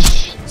over here.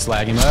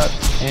 Slag him up.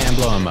 and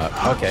blow him up.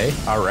 Okay,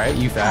 all right,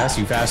 you fast.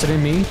 You faster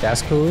than me.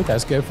 That's cool.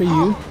 That's good for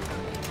you.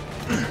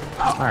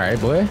 All right,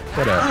 boy.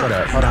 What up? What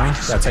up? Hold on.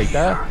 Y'all take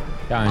that.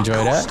 Y'all enjoy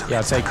that.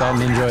 Y'all take that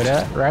and enjoy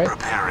that, right?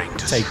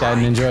 Take that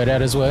and enjoy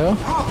that as well.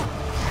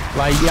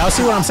 Like, y'all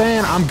see what I'm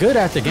saying? I'm good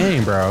at the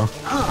game, bro.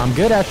 I'm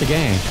good at the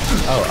game.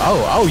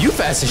 Oh, you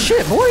fast as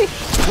shit, boy.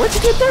 Where'd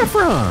you get that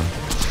from?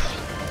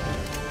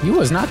 You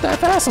was not that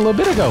fast a little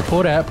bit ago.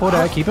 Pull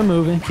that, keep it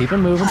moving,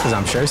 because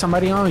I'm sure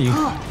somebody on you.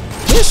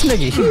 This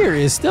nigga here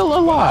is still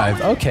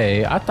alive.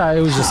 Okay, I thought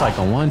it was just like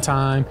a one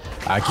time,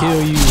 I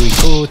kill you, we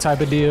cool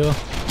type of deal.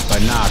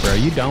 But nah, bro,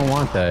 you don't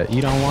want that.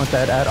 You don't want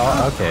that at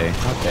all. Okay,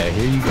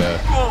 here you go.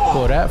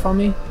 Pull that for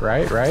me.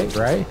 Right.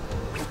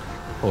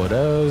 Pull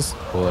those,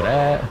 pull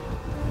that.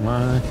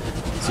 1,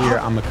 0,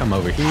 I'm gonna come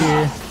over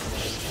here.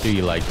 Do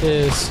you like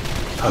this?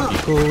 Hope you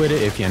cool with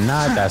it. If you're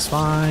not, that's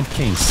fine.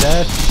 King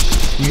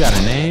Seth. You got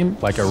a name?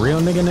 Like a real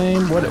nigga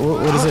name? What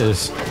is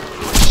this?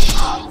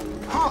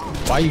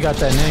 Why you got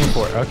that name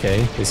for?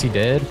 Okay, is he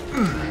dead?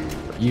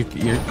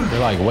 You're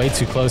like way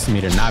too close to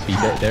me to not be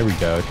dead. There we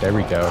go.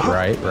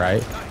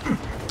 Right.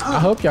 I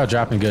hope y'all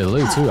dropping good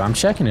loot too. I'm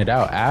checking it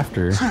out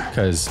after,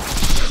 because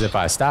if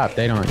I stop,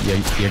 they don't.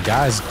 Your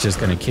guy's just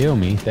gonna kill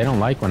me. They don't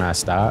like when I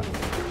stop,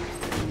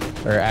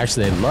 or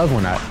actually, they love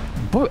when I.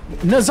 But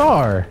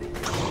Nazar,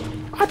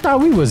 I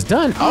thought we was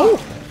done. Oh.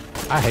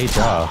 I hate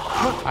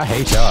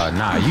y'all.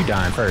 Nah, you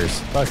dying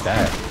first. Fuck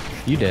that.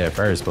 You dead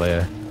first,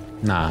 player.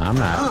 Nah, I'm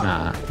not.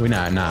 Nah, we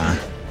not. Nah.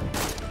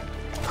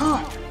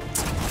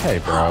 Okay,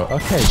 bro.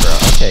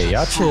 Okay,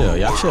 y'all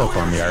chill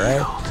for me, all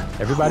right?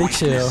 Everybody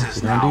chill.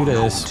 We're gonna do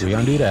this. We're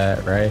gonna do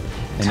that, right?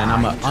 And then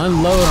I'm gonna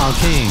unload on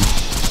King.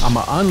 I'm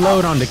gonna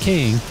unload on the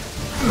King,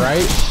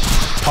 right?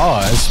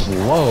 Pause.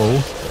 Whoa.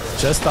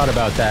 Just thought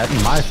about that.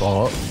 My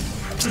fault.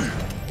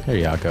 Here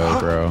y'all go,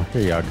 bro.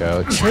 Here y'all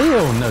go.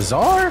 Chill,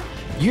 Nazar.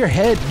 Your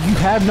head, you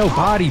have no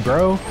body,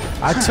 bro.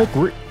 I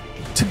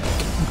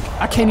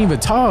can't even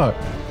talk.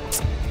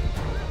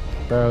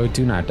 Bro,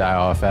 do not die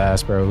all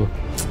fast, bro.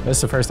 That's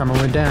the first time I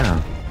went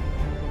down.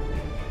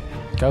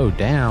 Go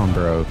down,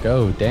 bro.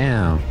 Go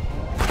down.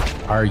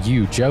 Are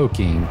you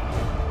joking?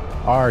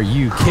 Are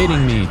you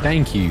kidding me?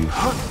 Thank you.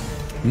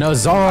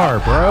 Nazar,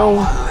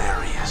 bro.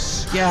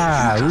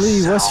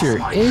 Golly, what's your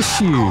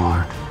issue?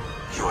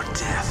 Your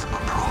death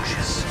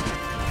approaches.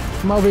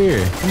 Come over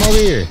here. Come over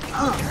here.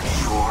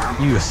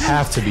 You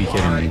have to be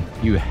kidding me.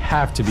 You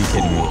have to be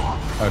kidding me.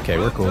 Okay,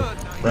 we're cool.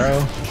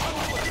 Bro.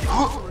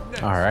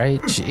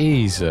 Alright,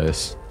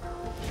 Jesus.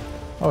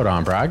 Hold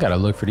on, bro. I gotta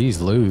look for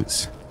these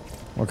loots.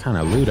 What kind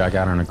of loot I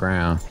got on the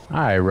ground.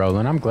 Alright,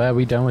 Roland. I'm glad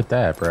we done with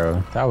that,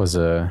 bro. That was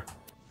interesting.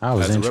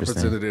 As a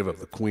representative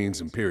of the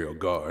Queen's Imperial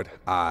Guard,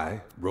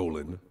 I,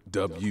 Roland,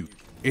 dub you.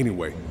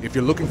 Anyway, if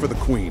you're looking for the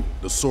Queen,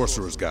 the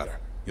Sorcerer's got her.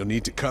 You'll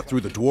need to cut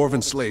through the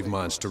Dwarven slave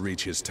mines to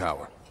reach his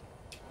tower.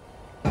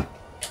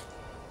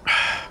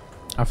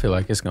 I feel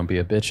like it's gonna be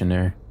a bitch in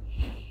there.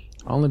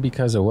 Only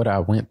because of what I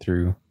went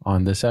through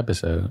on this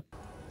episode.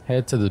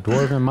 Head to the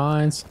Dwarven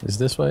mines. Is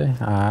this way?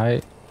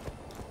 Alright.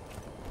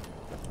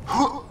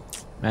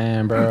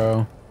 Man,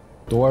 bro.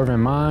 Dwarven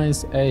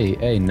mines.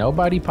 Hey,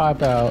 nobody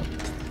pop out.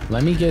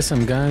 Let me get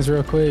some guns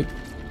real quick.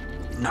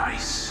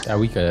 Nice.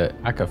 That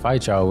I could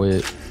fight y'all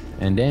with.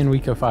 And then we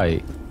could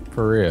fight.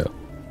 For real.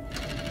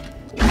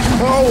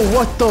 Oh,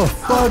 what the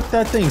fuck?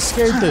 That thing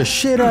scared the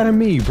shit out of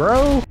me,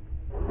 bro.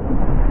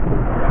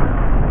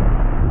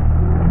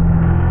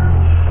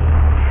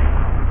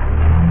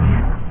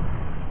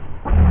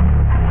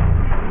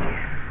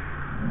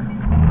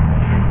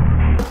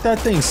 That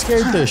thing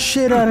scared the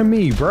shit out of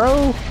me,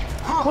 bro.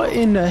 What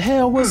in the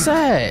hell was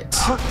that?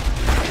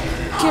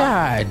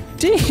 God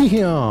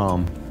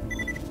damn.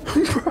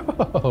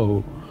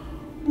 Bro.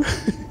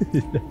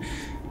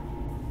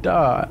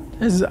 Dog,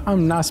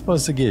 I'm not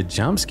supposed to get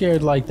jump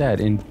scared like that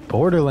in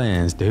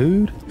Borderlands,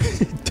 dude.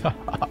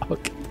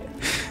 Dog.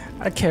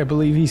 I can't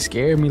believe he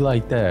scared me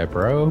like that,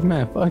 bro.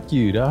 Man, fuck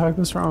you, dog.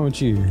 What's wrong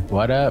with you?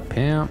 What up,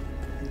 pimp?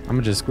 I'm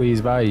gonna just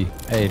squeeze by you.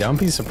 Hey, don't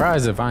be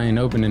surprised if I ain't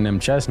opening them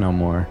chests no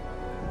more.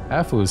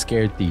 That fool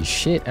scared the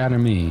shit out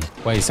of me.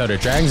 Wait, so the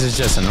dragons is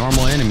just a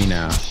normal enemy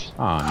now?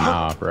 Oh,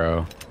 nah,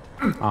 bro.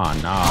 Oh,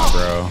 nah,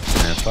 bro.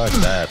 Man, fuck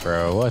that,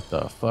 bro. What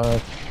the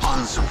fuck?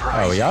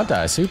 Oh, y'all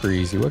died super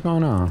easy. What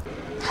going on?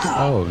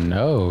 Oh,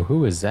 no.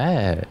 Who is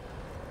that?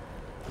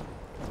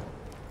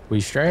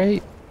 We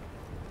straight?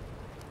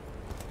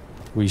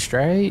 We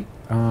straight?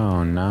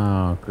 Oh,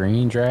 no.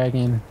 Green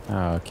dragon?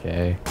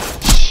 Okay.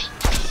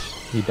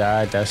 He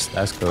died.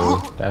 That's cool.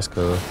 That's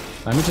cool.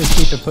 Let me just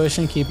keep it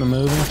pushing, keep it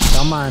moving.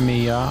 Don't mind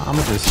me, y'all. I'm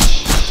gonna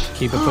just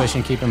keep it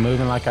pushing, keep it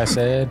moving like I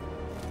said.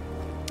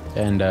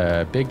 And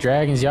big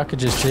dragons, y'all could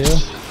just chill.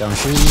 Don't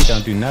shoot me,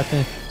 don't do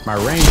nothing. My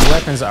ranged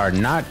weapons are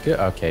not good.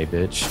 Okay,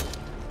 bitch.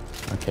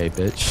 Okay,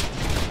 bitch.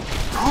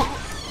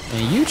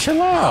 And you chill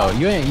out.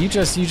 You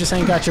just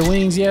ain't got your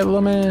wings yet,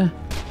 little man.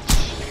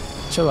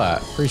 Chill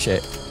out.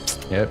 Appreciate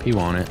it. Yep, he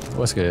want it.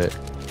 What's good?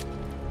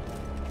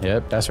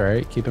 Yep, that's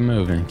right. Keep it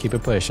moving. Keep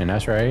it pushing.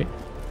 That's right.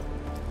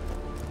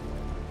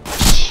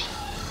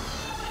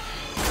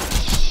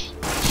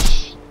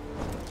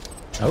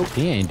 Oh,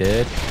 he ain't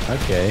dead.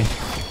 Okay.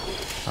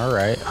 All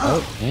right.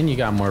 Oh, and you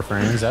got more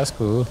friends. That's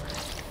cool.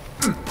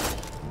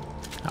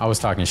 I was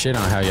talking shit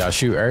on how y'all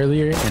shoot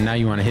earlier, and now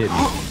you want to hit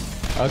me.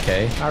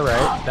 Okay. All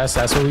right. That's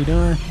what we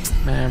doing?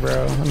 Man,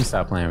 bro, let me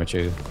stop playing with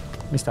you.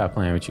 Let me stop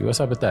playing with you. What's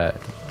up with that?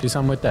 Do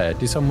something with that.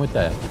 Do something with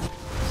that.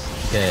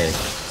 Dead.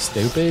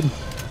 Stupid.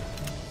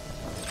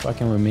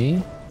 Fucking with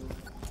me?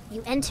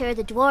 You enter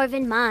the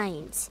dwarven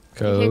mines.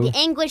 Cool. You hear the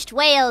anguished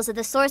wails of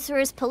the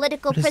sorcerer's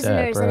political What is that,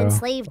 prisoners bro? and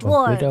enslaved A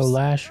widow dwarves.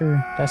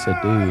 lasher? That's a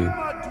dude.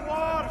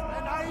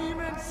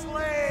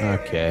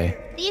 Okay.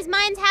 These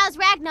mines house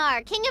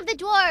Ragnar, king of the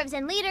dwarves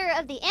and leader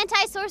of the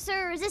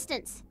anti-sorcerer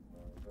resistance.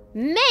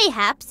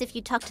 Mayhaps, if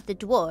you talk to the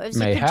dwarves,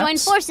 you could join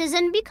Mayhaps? forces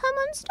and become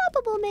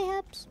unstoppable,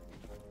 mayhaps.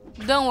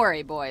 Don't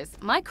worry, boys.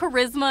 My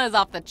charisma is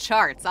off the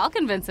charts. I'll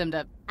convince him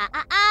to...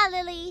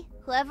 Lily.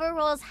 Whoever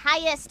rolls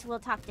highest will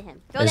talk to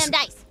him. Throw them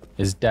dice.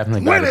 It's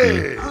definitely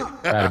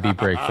gotta be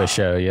Brick for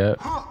sure, yep.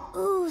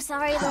 Ooh,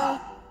 sorry, Lil.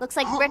 Looks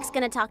like Brick's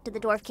gonna talk to the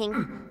Dwarf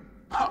King.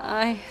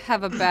 I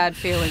have a bad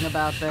feeling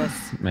about this.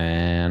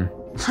 Man.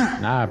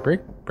 Nah,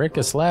 Brick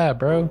a slab,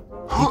 bro.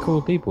 He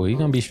cool people. He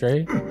gonna be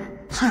straight.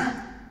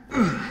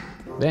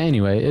 But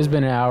anyway, it's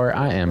been an hour.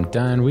 I am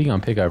done. We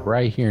gonna pick up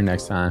right here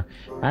next time.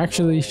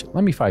 Actually,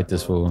 let me fight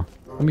this fool.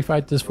 Let me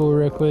fight this fool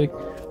real quick,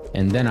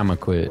 and then I'm gonna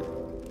quit.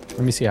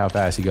 Let me see how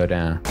fast he go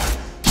down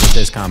with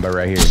this combo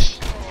right here.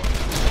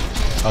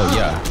 Oh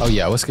yeah, oh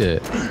yeah, what's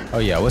good? Oh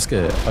yeah, what's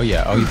good? Oh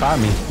yeah, oh he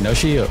popped me. No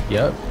shield.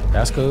 Yep,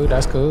 that's cool,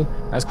 that's cool,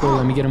 that's cool.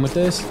 Let me get him with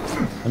this.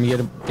 Let me get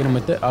him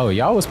with this. Oh,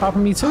 y'all was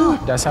popping me too.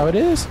 That's how it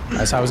is.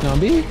 That's how it's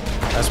gonna be.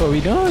 That's what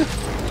we doing.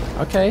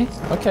 Okay,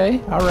 okay,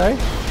 all right.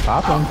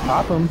 Pop him,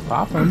 pop him,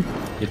 pop him.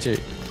 Get your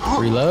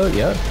reload.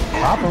 Yep.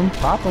 Pop him,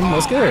 pop him.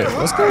 What's good?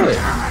 What's good?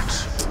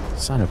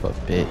 Son of a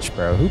bitch,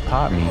 bro. Who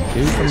popped me?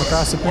 Dude from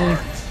across the thing?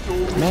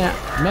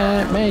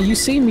 Man, you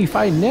see me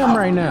fighting them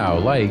right now.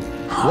 Like,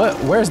 what?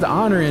 Where's the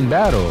honor in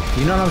battle?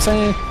 You know what I'm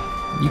saying?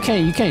 You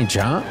can't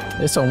jump.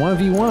 It's a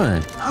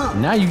 1v1.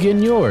 Now you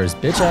getting yours,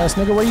 bitch ass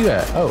nigga. Where you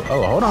at? Oh,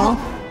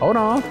 hold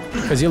on.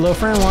 Cause your little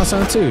friend wants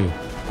some too.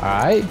 All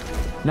right.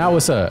 Now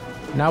what's up?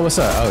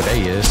 Oh, there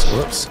he is.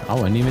 Whoops. I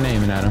wasn't even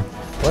aiming at him.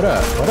 What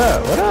up?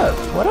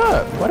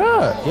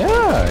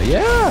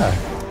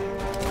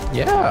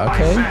 Yeah.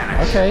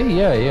 Okay.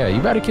 Yeah.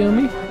 You better kill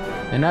me.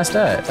 And that's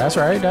that. That's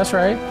right.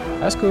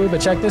 That's cool.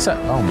 But check this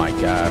out. Oh my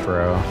god,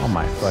 bro. Oh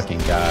my fucking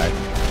god.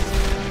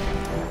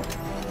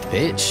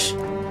 Bitch.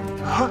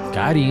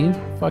 Got him.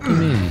 Fucking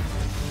me.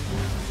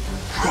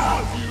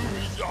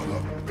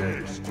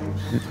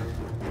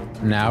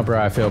 Now,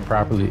 bro, I feel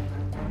properly.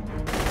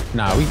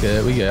 Nah, we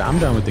good. I'm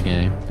done with the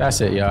game. That's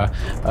it, y'all.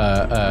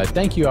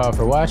 Thank you all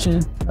for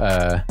watching.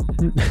 I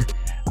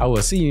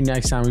will see you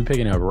next time. We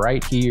picking up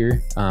right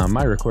here.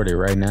 Might record it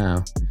right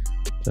now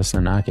just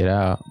to knock it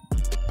out.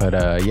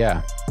 But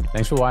yeah,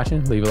 thanks for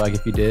watching. Leave a like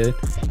if you did.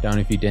 Down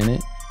if you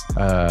didn't.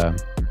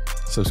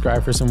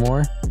 Subscribe for some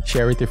more.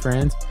 Share with your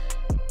friends.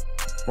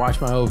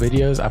 Watch my old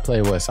videos. I play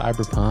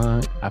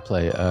Cyberpunk. I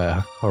play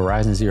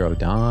Horizon Zero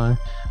Dawn.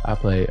 I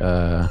play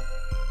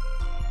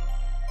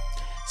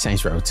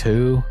Saints Row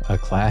 2, a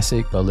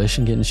classic.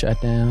 Volition getting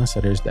shut down, so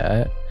there's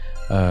that.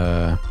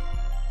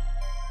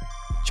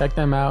 Check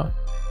them out.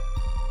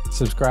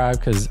 Subscribe,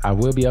 because I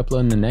will be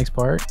uploading the next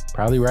part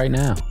probably right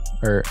now,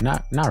 or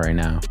not right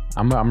now.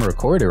 I'm gonna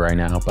record it right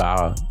now,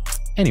 but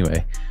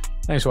anyway,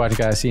 thanks for watching,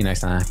 guys. See you next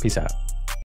time. Peace out.